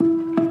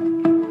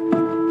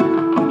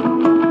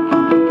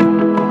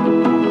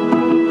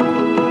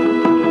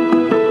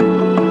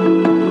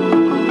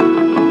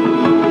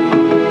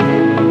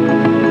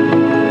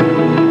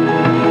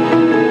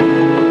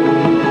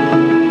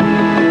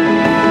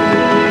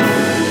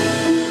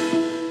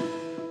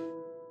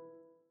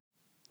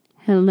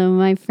Hello,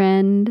 my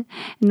friend,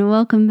 and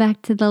welcome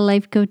back to the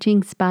Life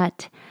Coaching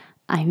Spot.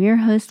 I'm your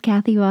host,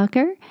 Kathy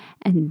Walker,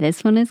 and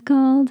this one is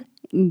called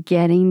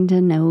Getting to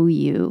Know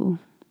You.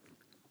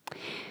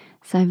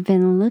 So I've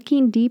been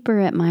looking deeper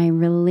at my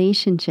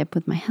relationship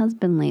with my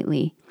husband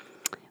lately,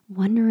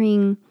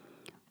 wondering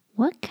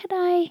what could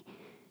I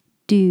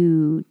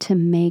do to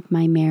make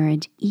my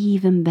marriage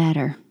even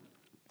better?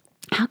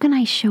 How can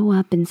I show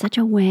up in such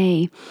a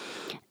way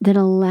that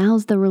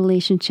allows the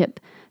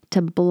relationship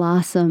to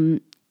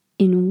blossom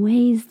in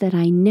ways that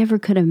I never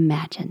could have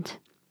imagined?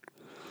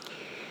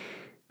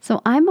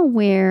 So I'm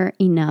aware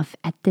enough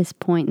at this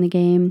point in the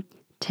game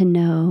to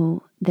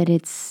know that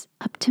it's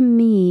up to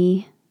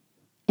me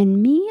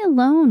and me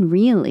alone,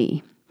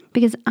 really,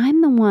 because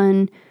I'm the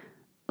one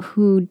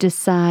who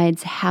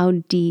decides how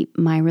deep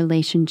my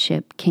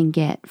relationship can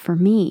get for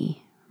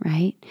me,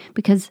 right?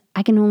 Because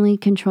I can only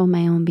control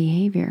my own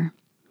behavior.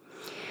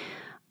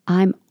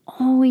 I'm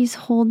always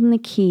holding the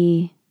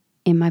key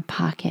in my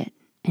pocket,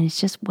 and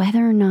it's just whether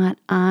or not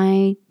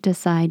I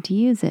decide to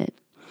use it.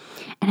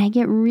 And I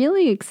get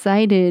really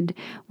excited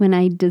when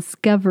I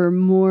discover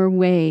more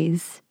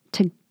ways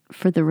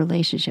for the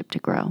relationship to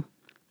grow.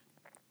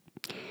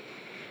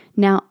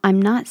 Now,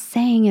 I'm not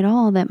saying at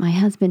all that my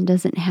husband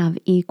doesn't have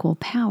equal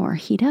power.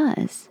 He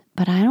does,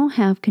 but I don't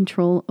have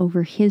control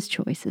over his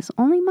choices,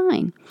 only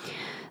mine.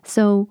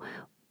 So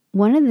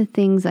one of the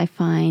things I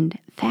find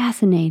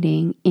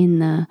fascinating in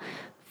the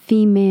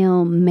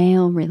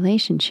female-male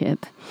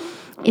relationship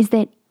is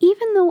that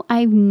even though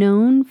I've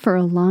known for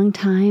a long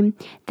time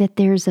that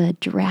there's a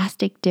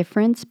drastic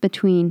difference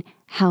between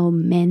how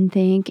men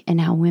think and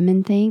how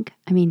women think,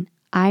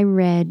 I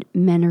read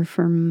Men Are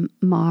From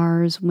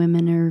Mars,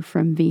 Women Are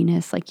From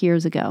Venus like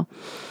years ago.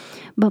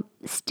 But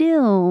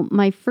still,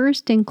 my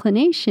first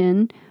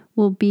inclination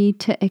will be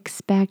to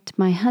expect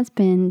my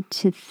husband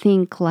to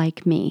think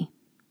like me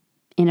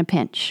in a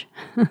pinch.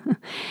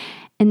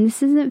 And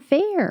this isn't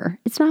fair.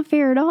 It's not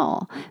fair at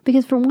all.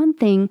 Because for one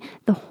thing,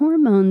 the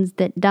hormones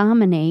that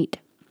dominate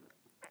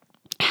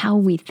how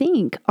we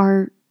think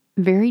are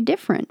very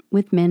different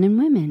with men and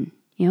women.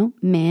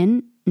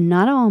 Men,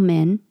 not all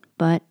men,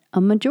 but a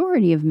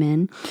majority of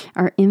men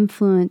are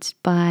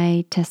influenced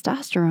by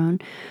testosterone,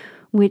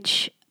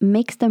 which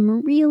makes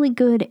them really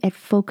good at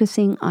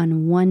focusing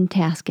on one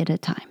task at a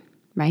time,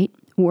 right?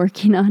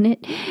 Working on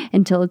it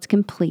until it's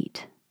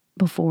complete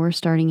before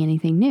starting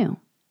anything new.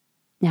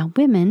 Now,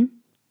 women,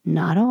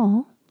 not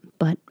all,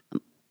 but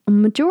a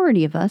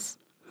majority of us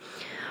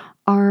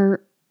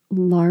are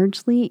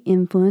largely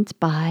influenced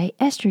by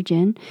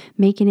estrogen,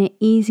 making it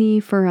easy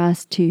for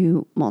us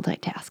to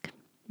multitask,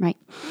 right?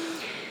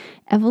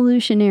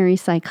 Evolutionary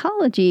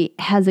psychology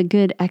has a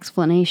good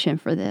explanation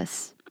for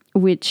this,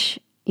 which,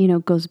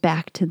 goes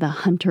back to the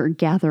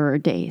hunter-gatherer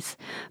days.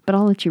 But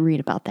I'll let you read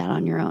about that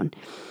on your own.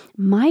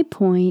 My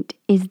point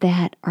is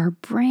that our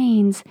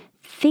brains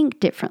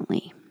think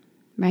differently,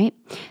 right?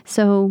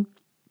 So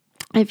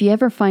if you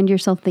ever find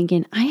yourself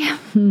thinking, I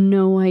have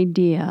no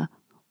idea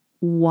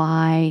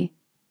why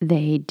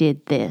they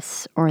did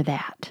this or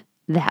that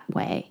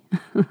way,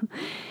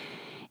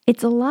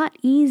 it's a lot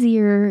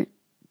easier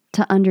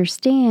to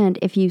understand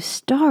if you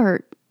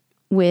start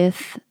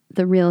with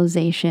the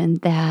realization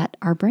that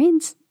our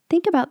brains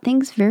think about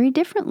things very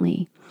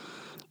differently.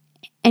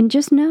 And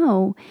just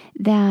know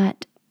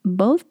that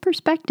both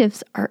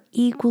perspectives are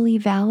equally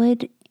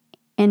valid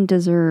and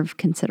deserve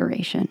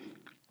consideration.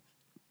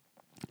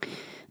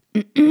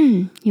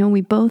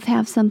 We both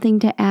have something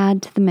to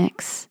add to the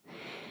mix,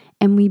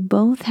 and we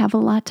both have a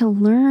lot to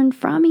learn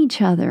from each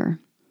other.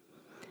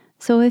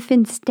 So if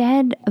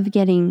instead of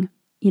getting,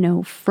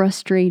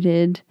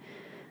 frustrated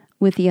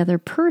with the other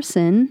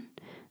person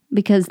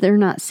because they're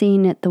not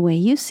seeing it the way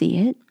you see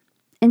it,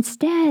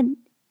 instead,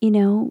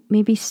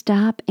 maybe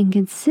stop and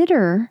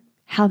consider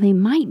how they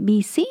might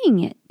be seeing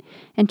it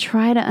and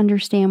try to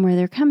understand where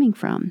they're coming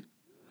from.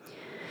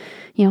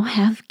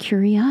 Have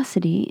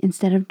curiosity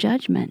instead of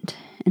judgment,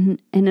 and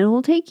it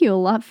will take you a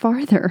lot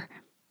farther.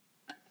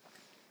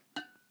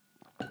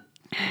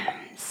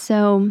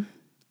 So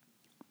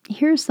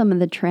here's some of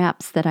the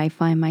traps that I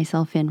find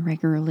myself in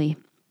regularly.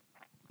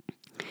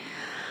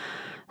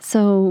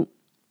 So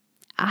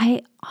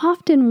I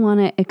often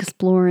want to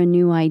explore a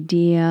new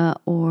idea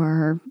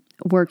or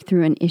work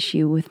through an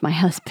issue with my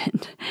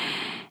husband.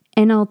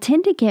 And I'll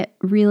tend to get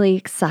really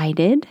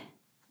excited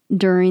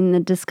during the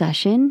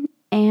discussion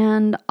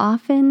and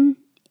often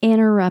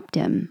interrupt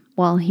him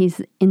while he's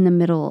in the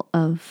middle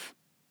of,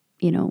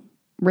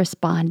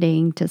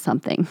 responding to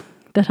something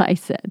that I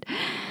said.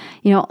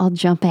 I'll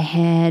jump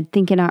ahead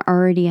thinking I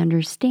already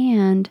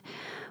understand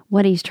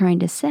what he's trying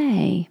to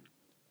say,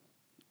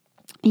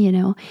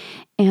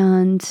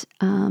 and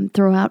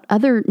throw out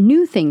other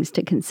new things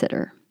to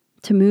consider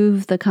to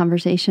move the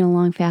conversation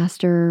along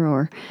faster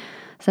or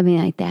something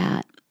like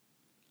that,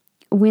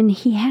 when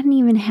he hadn't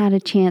even had a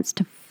chance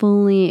to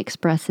fully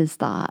express his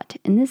thought.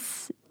 And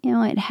this,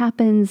 it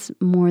happens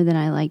more than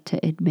I like to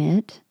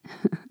admit,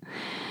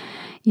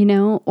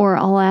 or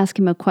I'll ask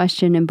him a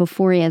question and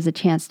before he has a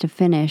chance to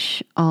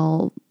finish,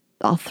 I'll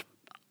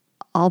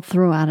I'll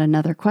throw out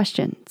another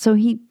question. So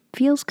he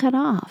feels cut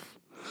off.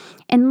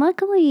 And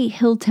luckily,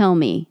 he'll tell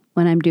me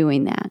when I'm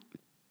doing that.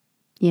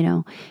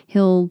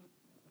 He'll,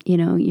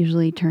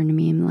 usually turn to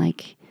me and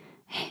like,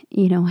 hey,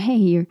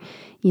 you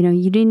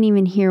didn't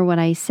even hear what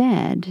I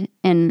said.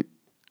 And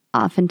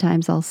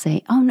oftentimes I'll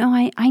say, oh no,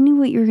 I knew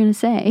what you were going to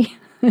say.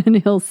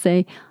 And he'll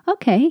say,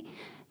 okay,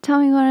 tell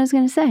me what I was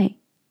going to say.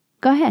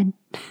 Go ahead.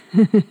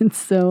 And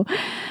so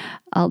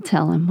I'll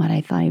tell him what I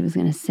thought he was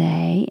going to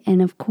say.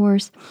 And of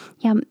course,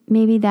 yeah,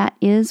 maybe that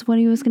is what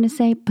he was going to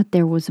say, but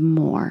there was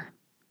more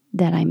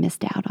that I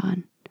missed out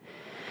on.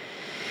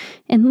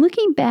 And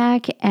looking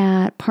back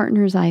at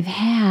partners I've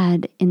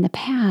had in the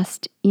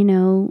past,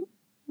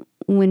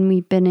 when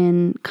we've been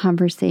in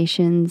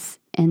conversations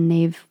and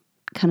they've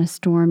kind of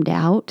stormed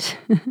out,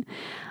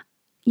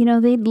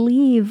 they'd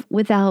leave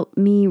without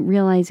me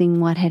realizing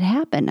what had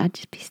happened. I'd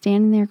just be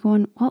standing there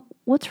going,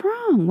 what's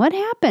wrong? What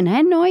happened? I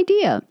had no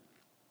idea.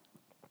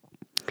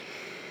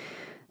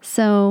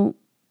 So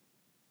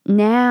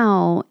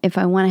now, if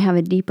I want to have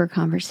a deeper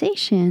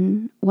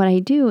conversation, what I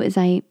do is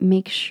I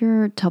make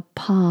sure to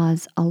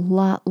pause a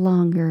lot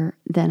longer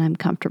than I'm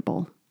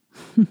comfortable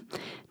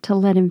to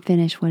let him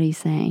finish what he's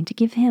saying, to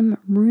give him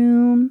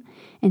room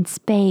and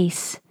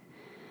space,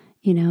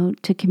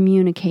 to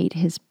communicate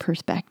his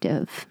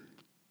perspective.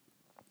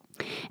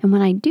 And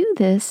when I do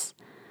this,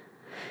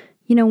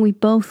 we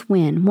both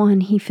win.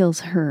 One, he feels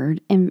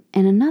heard. And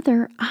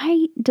another,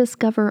 I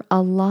discover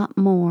a lot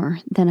more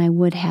than I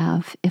would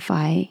have if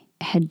I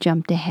had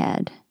jumped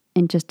ahead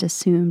and just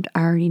assumed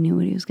I already knew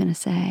what he was going to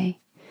say.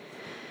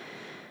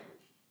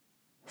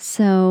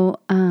 So,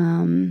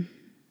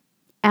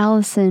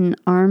 Alison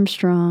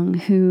Armstrong,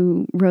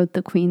 who wrote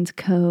the Queen's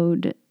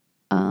Code,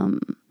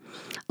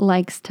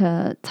 likes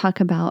to talk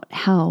about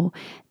how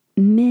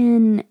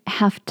men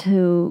have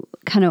to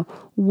kind of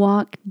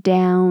walk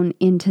down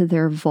into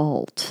their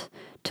vault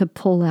to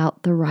pull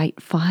out the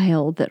right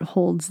file that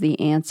holds the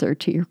answer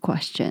to your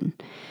question.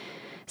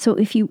 So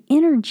if you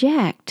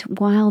interject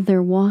while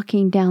they're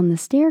walking down the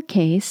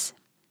staircase,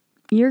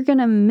 you're going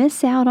to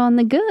miss out on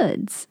the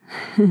goods.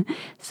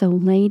 So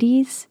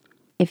ladies,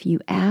 if you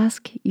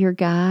ask your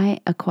guy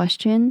a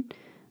question,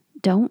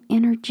 don't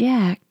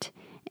interject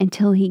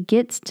until he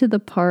gets to the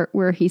part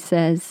where he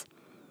says,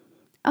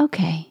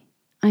 okay,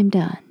 I'm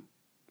done.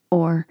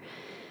 Or,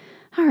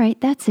 all right,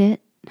 that's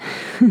it.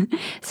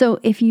 So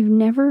if you've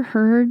never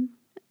heard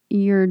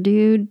your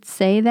dude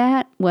say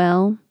that,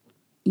 well,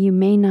 you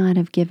may not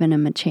have given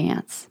him a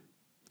chance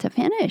to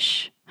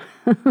finish.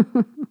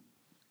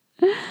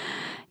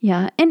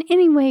 Yeah, and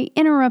anyway,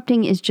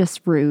 interrupting is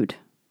just rude,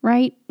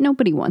 right?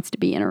 Nobody wants to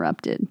be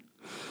interrupted.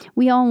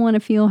 We all want to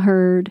feel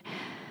heard.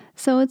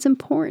 So it's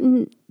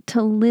important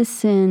to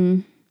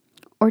listen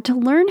or to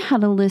learn how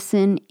to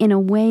listen in a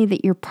way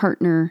that your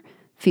partner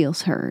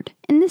feels heard.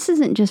 And this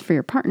isn't just for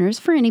your partner, it's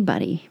for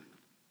anybody.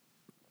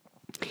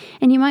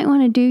 And you might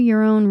want to do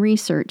your own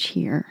research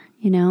here.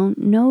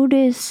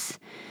 Notice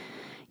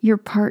your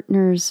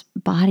partner's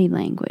body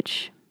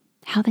language,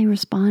 how they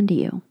respond to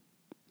you.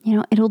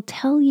 It'll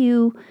tell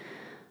you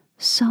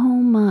so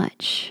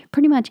much,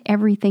 pretty much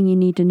everything you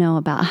need to know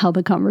about how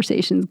the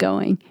conversation's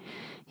going.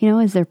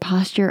 Is their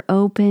posture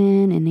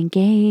open and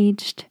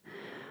engaged?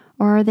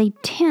 Or are they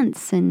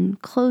tense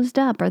and closed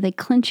up? Are they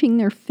clenching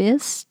their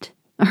fist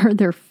or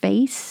their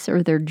face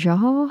or their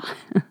jaw?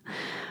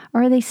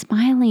 Or are they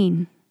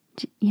smiling?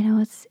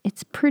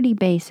 It's pretty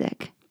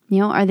basic.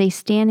 Are they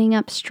standing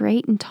up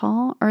straight and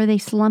tall? Or are they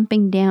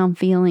slumping down,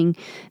 feeling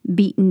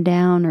beaten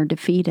down or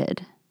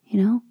defeated?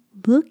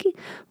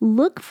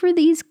 Look for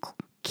these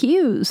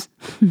cues.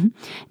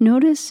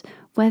 Notice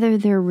whether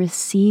they're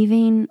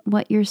receiving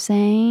what you're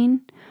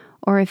saying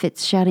or if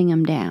it's shutting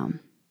them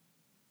down.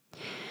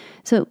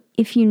 So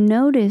if you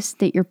notice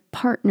that your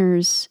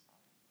partner's,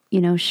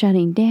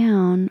 shutting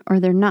down or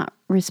they're not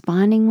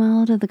responding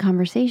well to the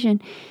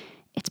conversation,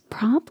 it's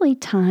probably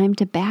time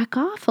to back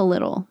off a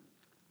little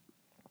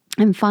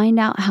and find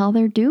out how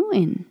they're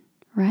doing,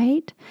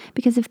 right?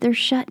 Because if they're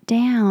shut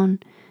down,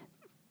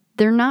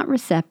 they're not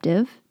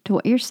receptive to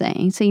what you're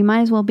saying. So you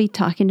might as well be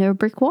talking to a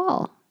brick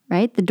wall,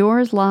 right? The door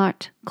is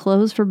locked,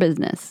 closed for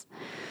business.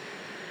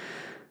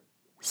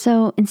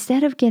 So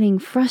instead of getting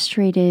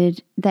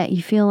frustrated that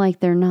you feel like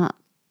they're not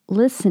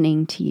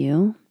listening to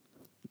you,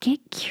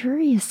 get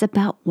curious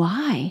about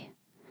why.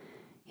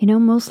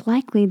 Most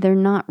likely they're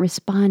not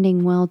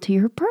responding well to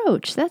your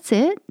approach. That's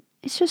it.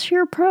 It's just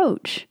your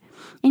approach.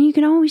 And you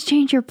can always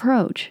change your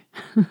approach.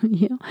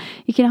 You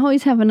can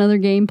always have another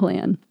game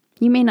plan.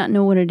 You may not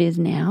know what it is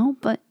now,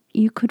 but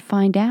you could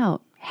find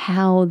out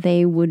how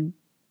they would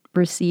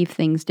receive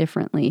things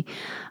differently.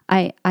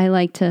 I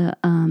like to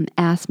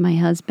ask my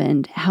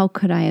husband, how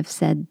could I have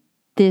said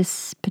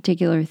this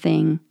particular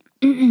thing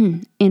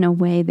in a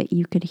way that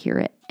you could hear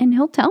it? And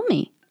he'll tell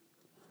me.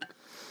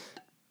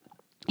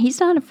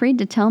 He's not afraid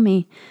to tell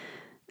me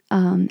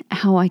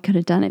how I could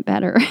have done it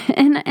better.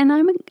 And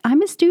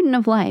I'm a student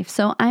of life,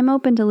 so I'm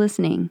open to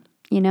listening.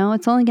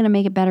 It's only going to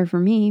make it better for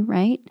me,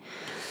 right?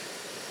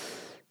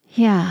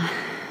 Yeah.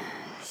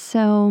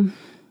 So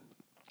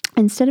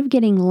instead of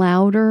getting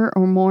louder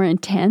or more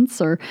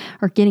intense or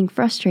getting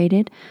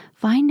frustrated,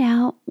 find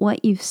out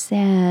what you've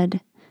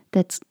said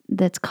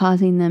that's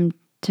causing them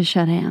to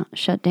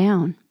shut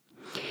down.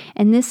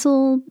 And this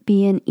will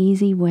be an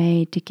easy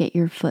way to get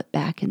your foot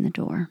back in the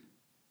door,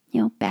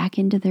 back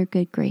into their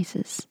good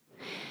graces.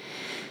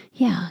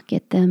 Yeah,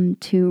 get them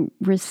to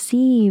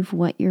receive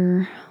what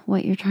you're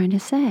trying to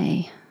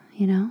say,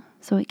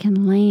 so it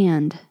can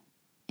land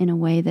in a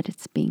way that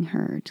it's being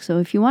heard. So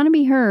if you want to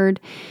be heard,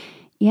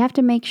 you have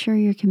to make sure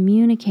you're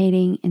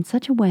communicating in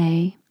such a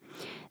way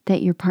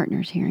that your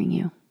partner's hearing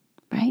you,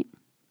 right?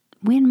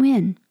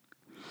 Win-win.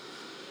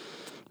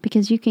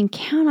 Because you can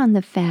count on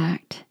the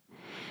fact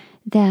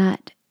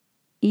that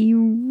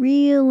you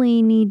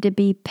really need to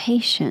be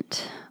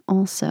patient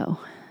also.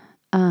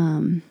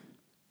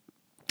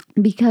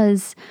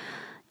 Because,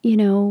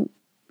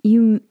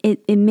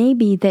 it may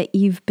be that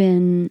you've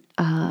been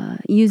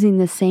using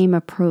the same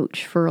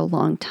approach for a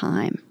long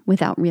time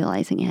without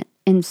realizing it.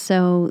 And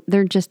so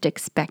they're just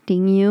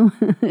expecting you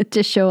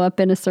to show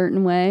up in a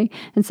certain way.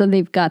 And so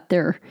they've got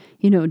their,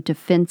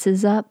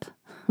 defenses up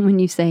when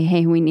you say,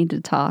 hey, we need to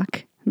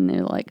talk. And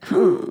they're like,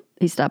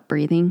 they stop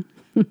breathing.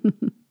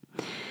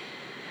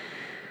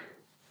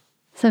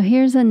 So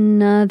here's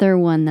another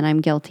one that I'm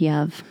guilty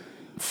of.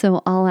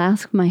 So I'll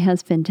ask my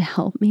husband to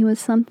help me with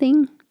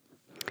something.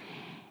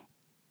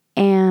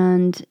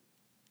 And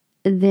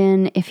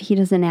then if he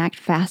doesn't act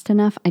fast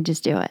enough, I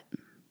just do it.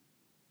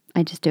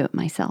 I just do it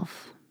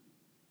myself.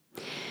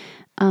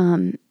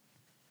 And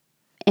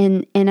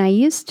I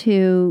used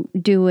to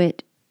do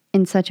it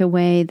in such a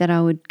way that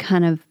I would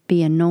kind of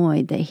be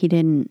annoyed that he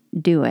didn't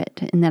do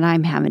it and that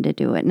I'm having to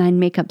do it. And I'd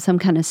make up some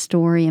kind of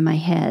story in my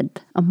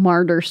head, a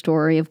martyr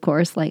story, of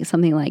course, like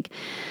something like,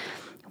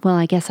 well,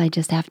 I guess I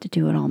just have to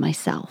do it all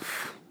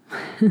myself.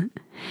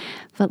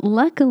 But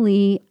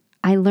luckily,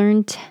 I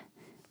learned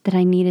that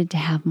I needed to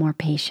have more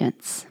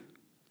patience.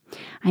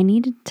 I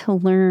needed to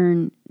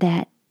learn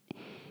that,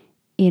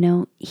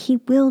 he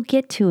will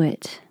get to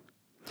it,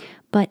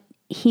 but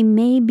he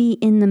may be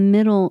in the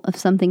middle of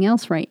something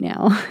else right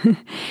now.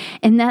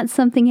 And that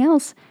something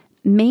else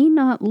may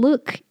not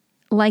look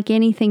like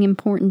anything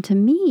important to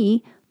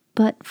me,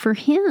 but for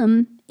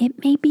him,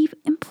 it may be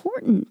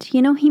important.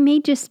 He may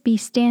just be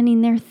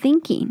standing there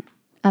thinking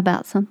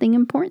about something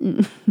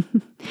important,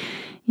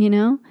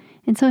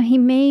 And so he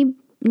may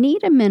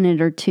need a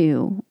minute or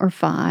 2 or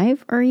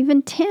 5 or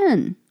even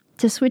 10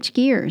 to switch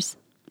gears.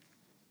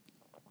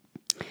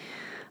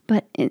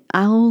 But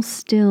I'll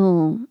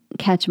still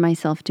catch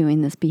myself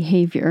doing this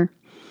behavior.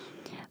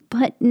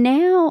 But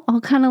now I'll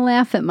kind of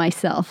laugh at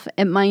myself,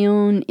 at my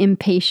own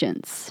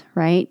impatience,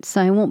 right? So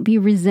I won't be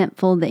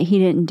resentful that he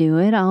didn't do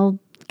it. I'll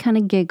kind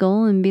of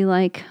giggle and be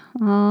like,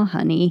 oh,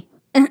 honey,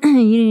 you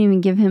didn't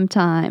even give him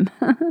time.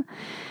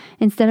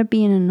 Instead of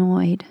being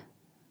annoyed,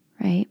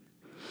 right?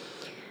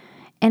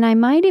 And I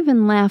might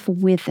even laugh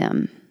with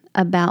him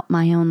about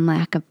my own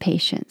lack of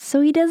patience.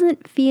 So he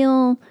doesn't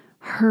feel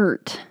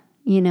hurt,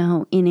 in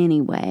any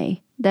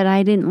way, that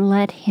I didn't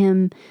let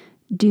him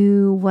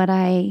do what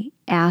I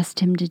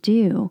asked him to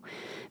do.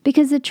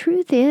 Because the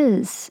truth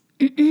is,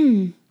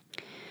 it's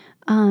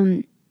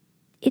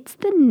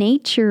the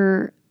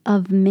nature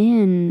of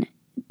men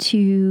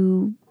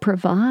to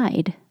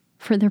provide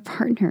for their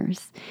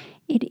partners.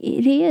 It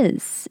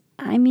is.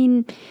 I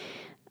mean,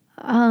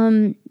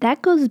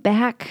 that goes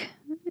back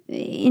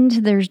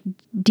into their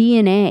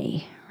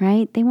DNA,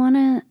 right? They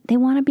want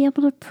to be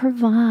able to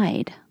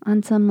provide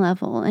on some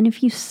level. And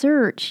if you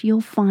search,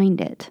 you'll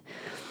find it.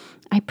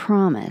 I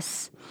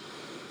promise.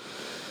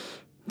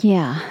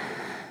 Yeah.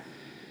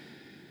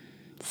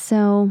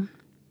 So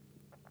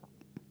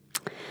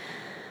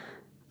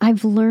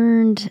I've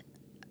learned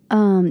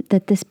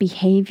that this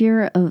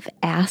behavior of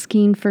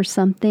asking for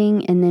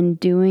something and then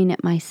doing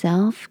it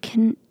myself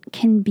can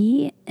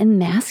be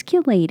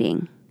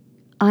emasculating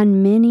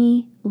on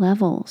many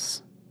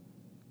levels.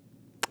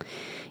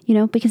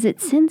 Because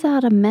it sends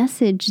out a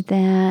message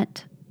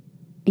that,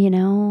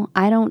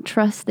 I don't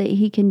trust that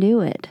he can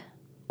do it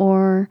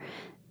or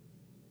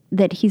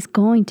that he's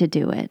going to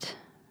do it,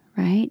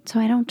 right? So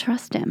I don't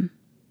trust him.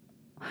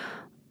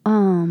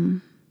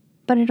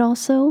 But it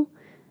also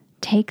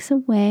takes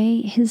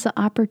away his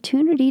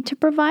opportunity to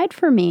provide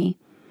for me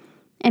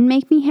and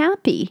make me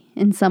happy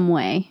in some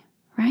way,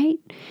 right?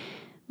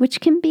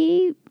 Which can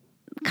be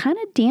kind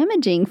of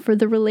damaging for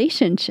the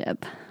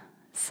relationship.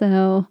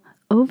 So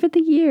over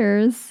the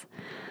years,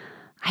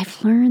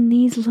 I've learned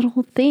these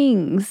little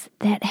things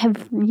that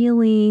have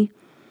really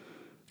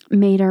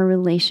made our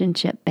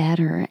relationship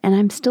better. And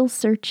I'm still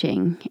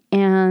searching.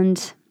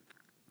 And,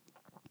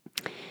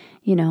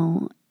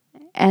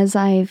 as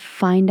I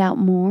find out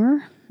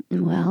more,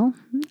 well,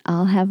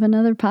 I'll have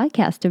another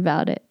podcast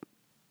about it.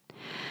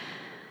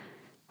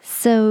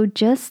 So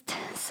just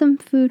some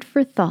food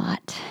for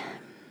thought.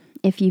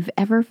 If you've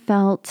ever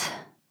felt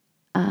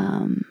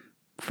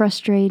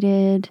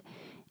frustrated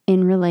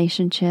in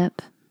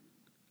relationship,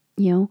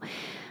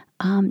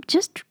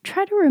 just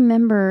try to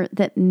remember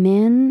that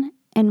men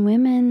and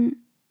women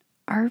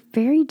are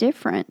very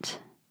different.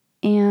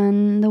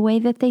 and the way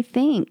that they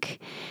think.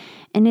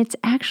 And it's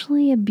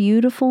actually a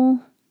beautiful,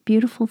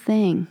 beautiful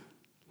thing.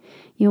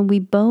 We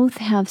both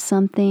have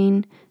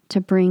something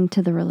to bring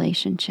to the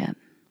relationship.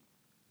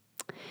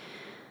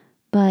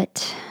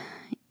 But,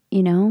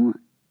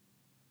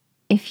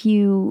 if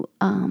you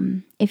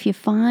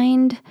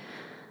find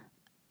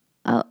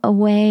a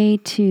way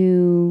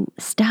to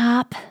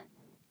stop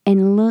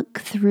and look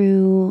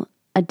through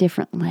a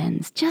different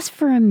lens, just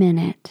for a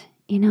minute,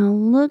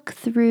 look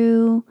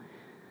through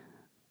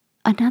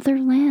another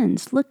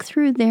lens, look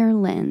through their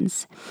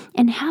lens,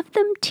 and have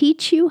them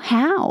teach you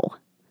how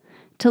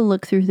to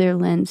look through their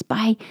lens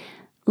by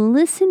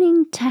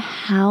listening to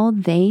how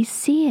they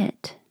see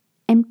it.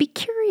 And be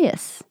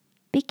curious,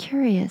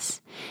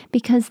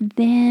 because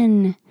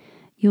then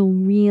you'll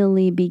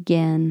really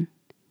begin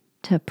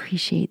to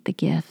appreciate the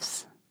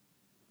gifts.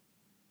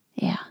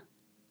 Yeah,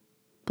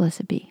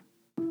 blessed be.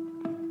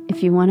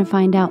 If you want to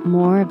find out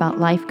more about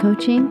life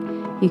coaching,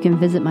 you can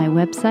visit my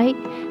website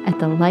at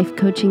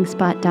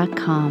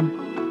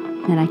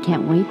thelifecoachingspot.com. And I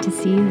can't wait to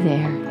see you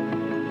there.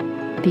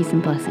 Peace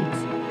and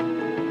blessings.